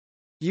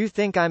You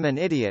think I'm an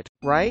idiot,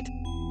 right?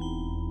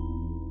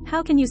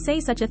 How can you say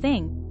such a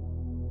thing?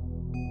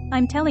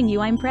 I'm telling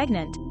you I'm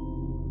pregnant.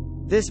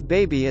 This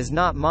baby is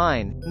not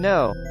mine,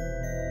 no.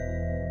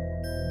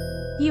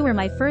 You were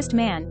my first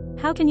man,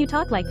 how can you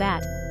talk like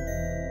that?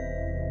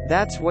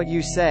 That's what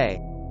you say.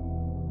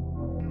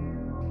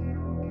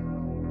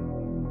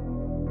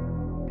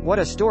 What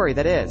a story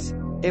that is.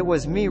 It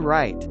was me,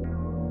 right?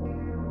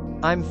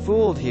 I'm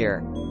fooled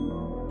here.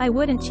 I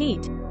wouldn't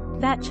cheat.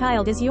 That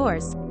child is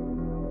yours.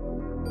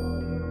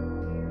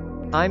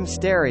 I'm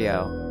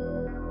stereo.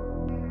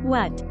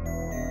 What?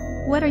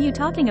 What are you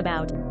talking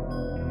about?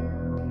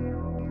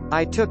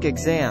 I took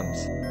exams.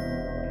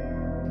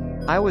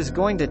 I was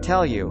going to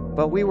tell you,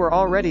 but we were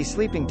already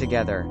sleeping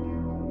together.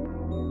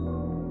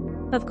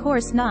 Of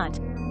course not.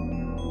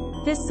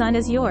 This son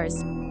is yours.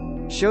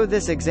 Show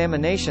this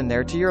examination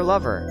there to your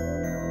lover.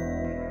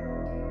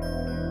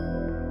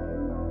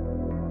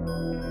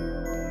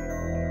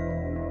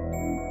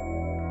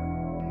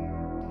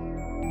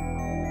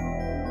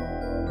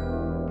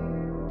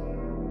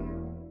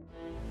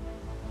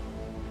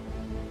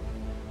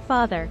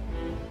 Father.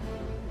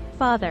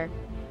 Father.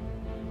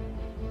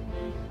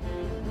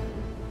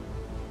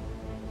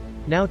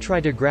 Now try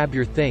to grab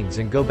your things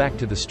and go back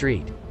to the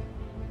street.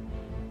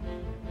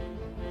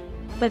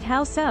 But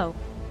how so?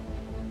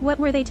 What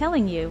were they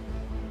telling you?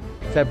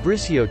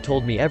 Fabrizio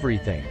told me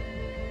everything.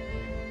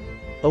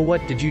 Oh,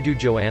 what did you do,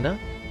 Joanna?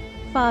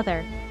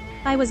 Father.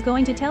 I was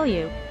going to tell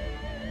you.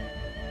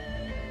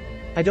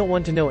 I don't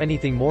want to know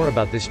anything more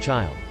about this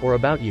child, or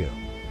about you.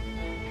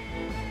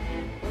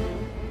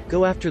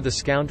 Go after the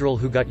scoundrel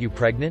who got you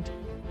pregnant?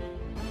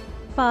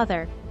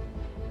 Father.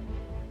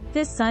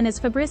 This son is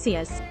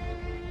Fabricius.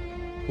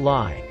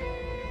 Lie.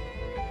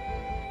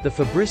 The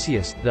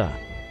Fabricius,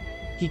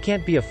 he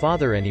can't be a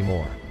father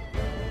anymore.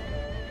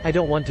 I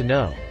don't want to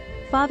know.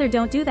 Father,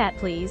 don't do that,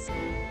 please.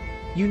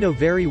 You know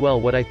very well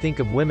what I think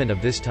of women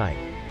of this type.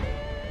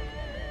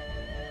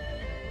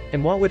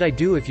 And what would I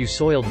do if you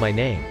soiled my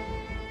name?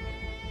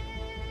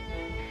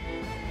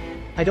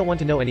 I don't want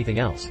to know anything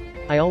else.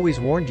 I always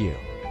warned you.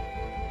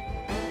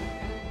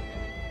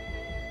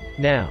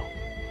 Now.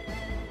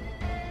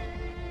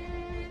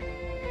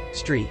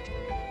 Street.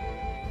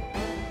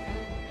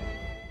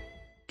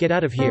 Get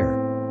out of here.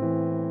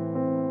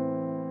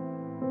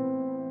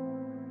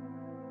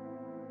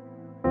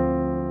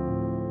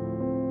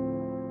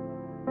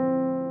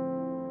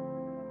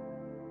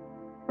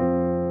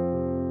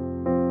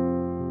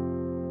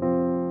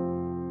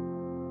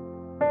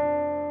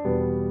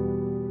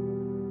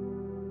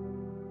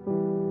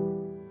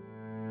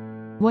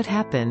 What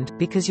happened,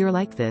 because you're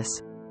like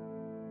this?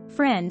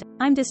 Friend,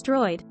 I'm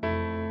destroyed.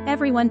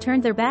 Everyone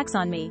turned their backs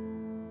on me.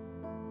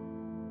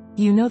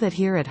 You know that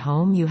here at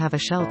home you have a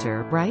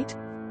shelter, right?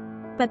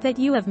 But that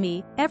you of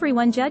me,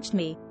 everyone judged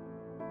me.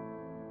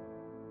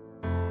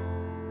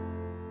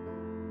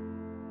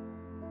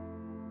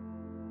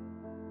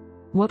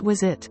 What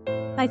was it?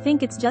 I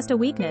think it's just a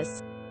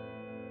weakness.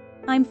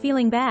 I'm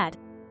feeling bad.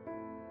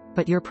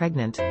 But you're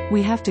pregnant.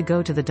 We have to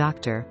go to the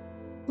doctor.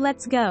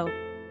 Let's go.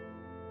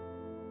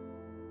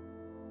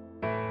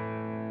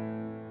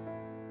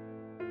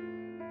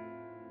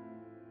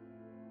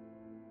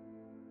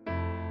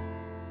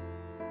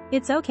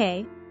 It's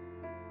okay.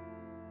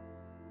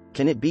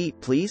 Can it be,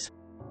 please?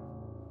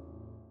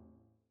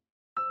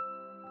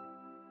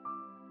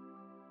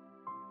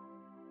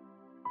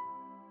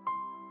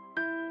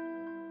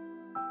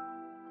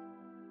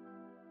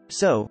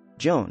 So,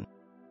 Joan.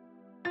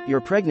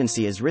 Your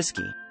pregnancy is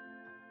risky.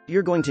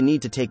 You're going to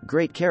need to take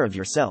great care of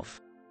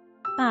yourself.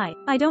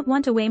 I don't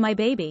want to weigh my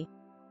baby.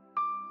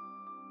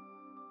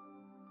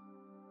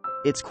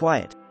 It's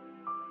quiet.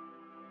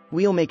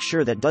 We'll make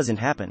sure that doesn't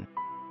happen.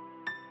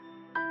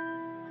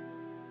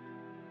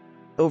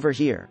 Over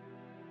here.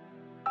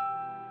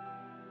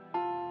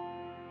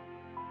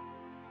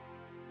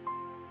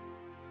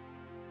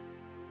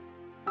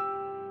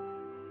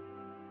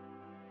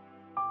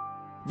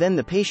 Then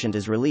the patient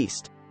is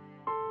released.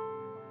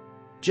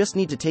 Just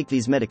need to take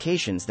these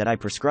medications that I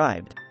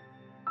prescribed.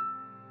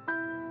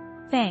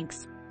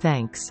 Thanks.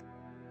 Thanks.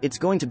 It's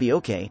going to be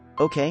okay,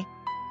 okay?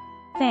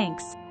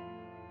 Thanks.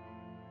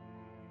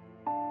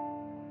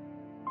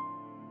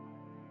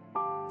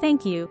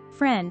 Thank you,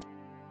 friend.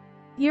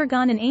 You're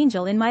gone an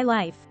angel in my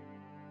life.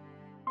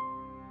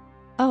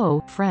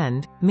 Oh,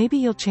 friend, maybe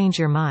you'll change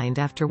your mind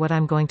after what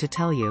I'm going to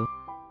tell you.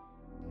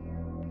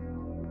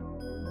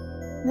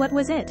 What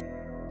was it?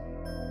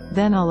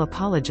 Then I'll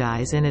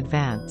apologize in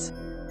advance.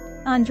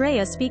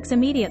 Andrea speaks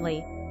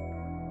immediately.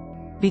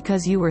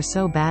 Because you were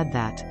so bad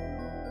that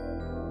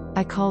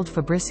I called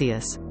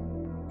Fabricius.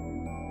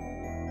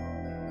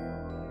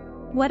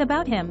 What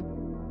about him?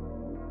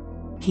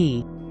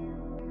 He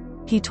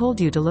told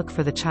you to look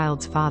for the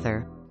child's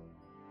father.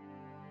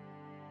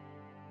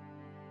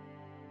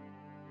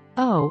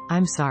 Oh,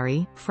 I'm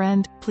sorry,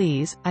 friend,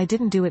 please, I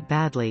didn't do it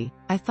badly.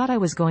 I thought I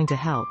was going to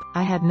help.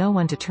 I had no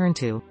one to turn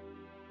to.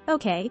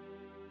 Okay.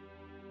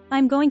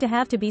 I'm going to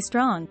have to be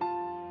strong.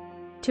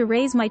 To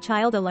raise my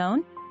child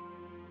alone?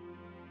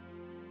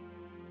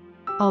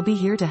 I'll be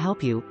here to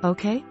help you,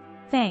 okay?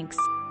 Thanks.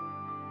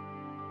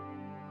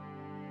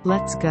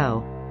 Let's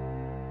go.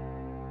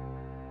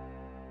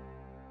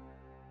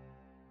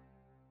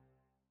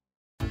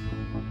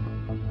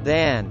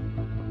 Dan.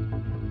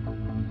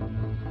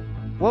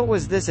 What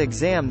was this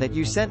exam that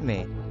you sent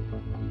me?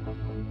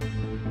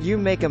 You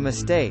make a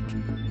mistake.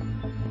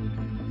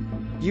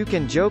 You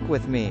can joke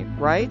with me,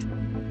 right?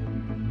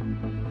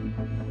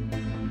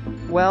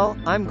 Well,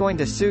 I'm going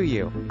to sue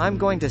you. I'm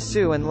going to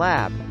sue and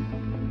lab.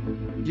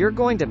 You're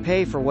going to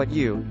pay for what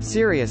you,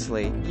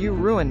 seriously, you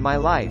ruined my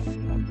life.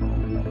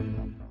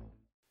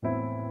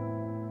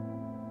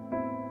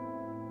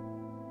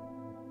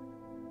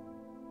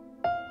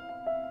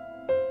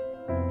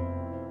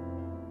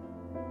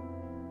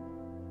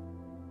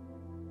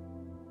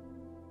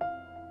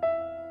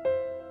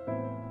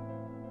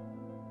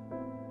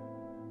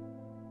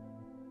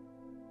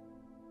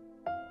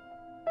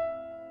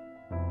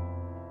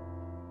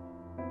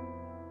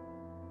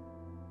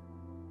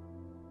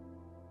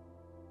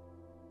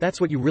 That's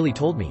what you really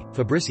told me,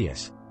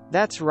 Fabricius.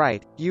 That's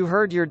right, you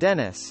heard your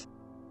Dennis.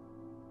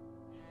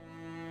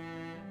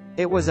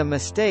 It was a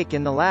mistake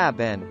in the lab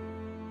and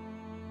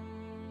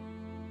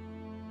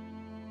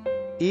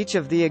each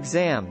of the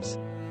exams.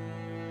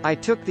 I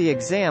took the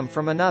exam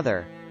from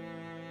another.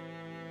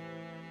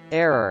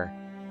 Error.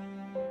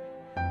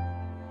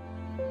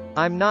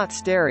 I'm not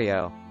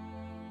stereo.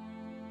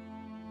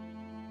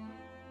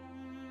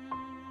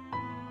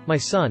 My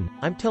son,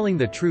 I'm telling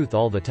the truth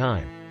all the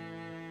time.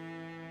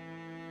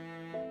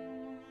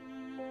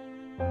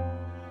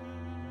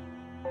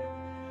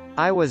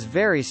 I was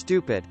very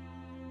stupid.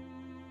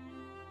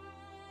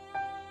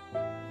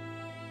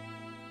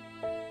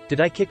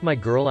 Did I kick my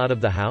girl out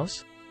of the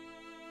house?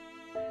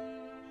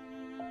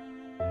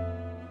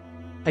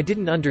 I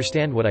didn't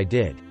understand what I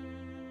did.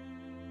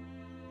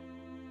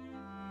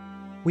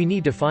 We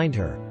need to find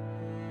her.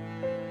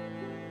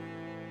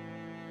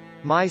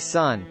 My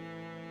son.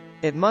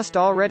 It must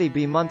already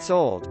be months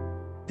old.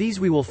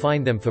 These we will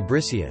find them,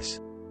 Fabricius.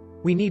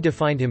 We need to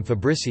find him,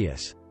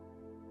 Fabricius.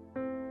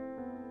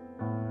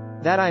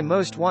 That I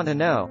most want to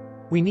know.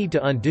 We need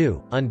to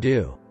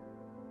undo.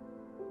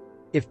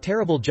 If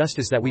terrible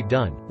justice that we've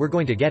done, we're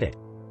going to get it.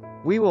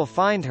 We will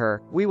find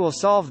her, we will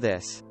solve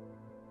this.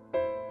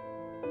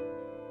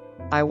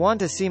 I want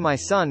to see my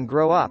son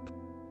grow up.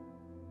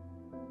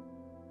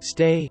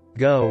 Stay,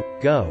 go,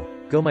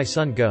 my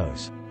son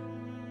goes.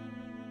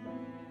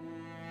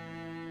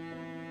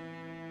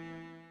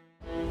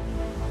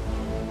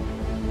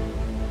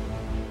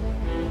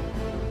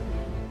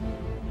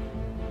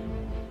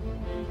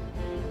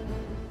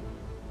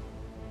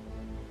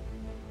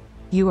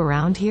 You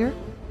around here?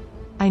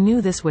 I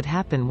knew this would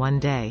happen one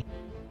day.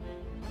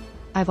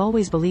 I've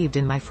always believed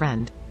in my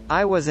friend.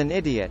 I was an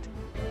idiot.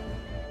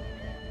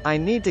 I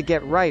need to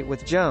get right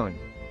with Joan.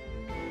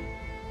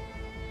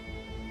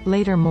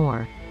 Later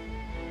more.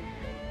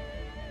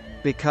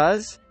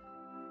 Because?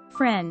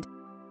 Friend.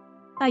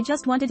 I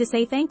just wanted to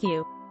say thank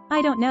you.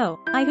 I don't know,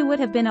 who would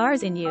have been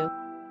ours in you.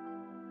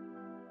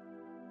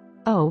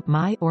 Oh,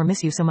 my, or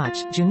miss you so much,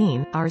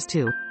 Junine, ours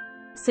too.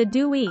 So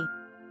do we.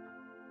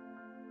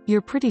 You're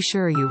pretty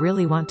sure you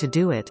really want to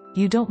do it,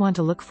 you don't want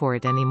to look for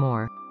it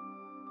anymore.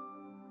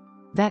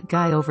 That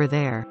guy over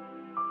there.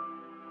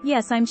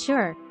 Yes, I'm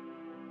sure.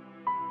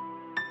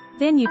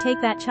 Then you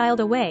take that child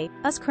away,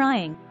 us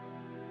crying.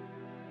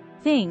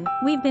 Thing,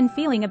 we've been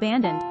feeling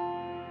abandoned.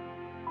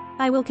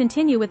 I will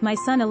continue with my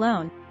son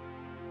alone.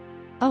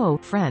 Oh,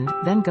 friend,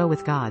 then go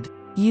with God.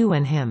 You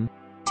and him.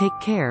 Take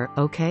care,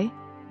 okay?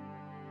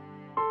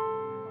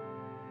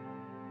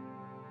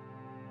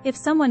 If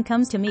someone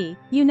comes to me,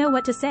 you know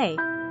what to say.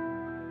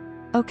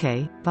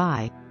 Okay,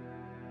 bye.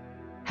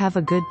 Have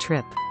a good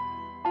trip.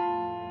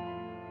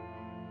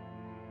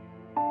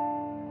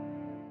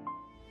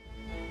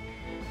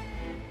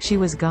 She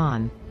was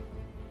gone.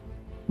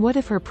 What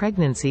if her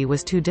pregnancy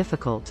was too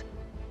difficult?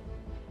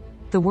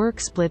 The work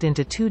split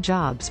into 2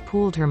 jobs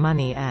pooled her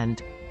money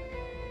and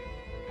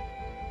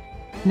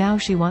now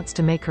she wants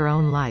to make her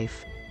own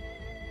life.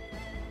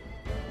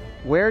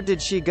 Where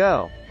did she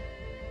go?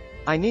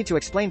 I need to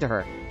explain to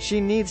her. She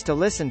needs to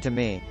listen to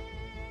me.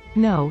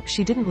 No,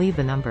 she didn't leave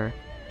the number.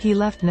 He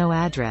left no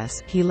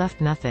address, he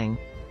left nothing.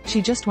 She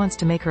just wants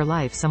to make her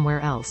life somewhere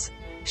else.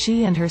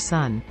 She and her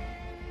son.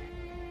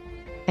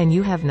 And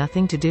you have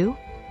nothing to do?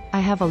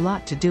 I have a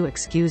lot to do,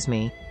 excuse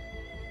me.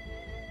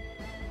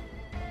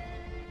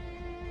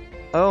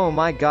 Oh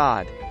my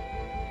God.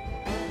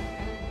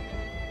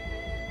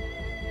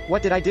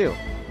 What did I do?